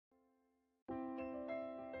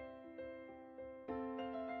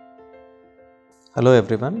Hello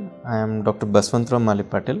everyone, I am Dr. Basawantrao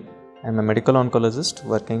Malipatil. I am a medical oncologist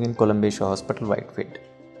working in Columbia Hospital, Whitefield.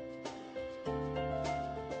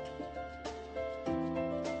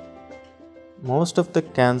 Most of the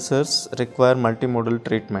cancers require multimodal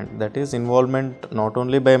treatment, that is involvement not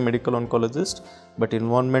only by a medical oncologist but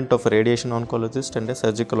involvement of a radiation oncologist and a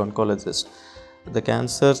surgical oncologist. The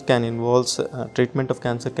cancer can involve treatment of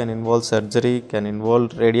cancer can involve surgery, can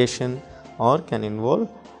involve radiation, or can involve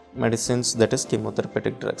medicines, that is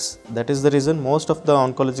chemotherapeutic drugs. That is the reason most of the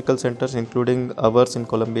oncological centers, including ours in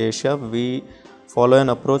Columbia, Asia, we follow an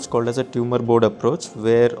approach called as a tumor board approach,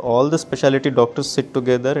 where all the specialty doctors sit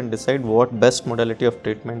together and decide what best modality of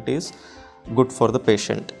treatment is good for the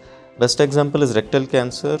patient. Best example is rectal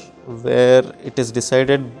cancer, where it is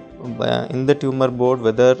decided in the tumor board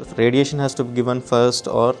whether radiation has to be given first,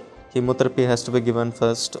 or chemotherapy has to be given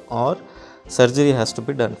first, or surgery has to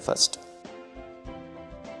be done first.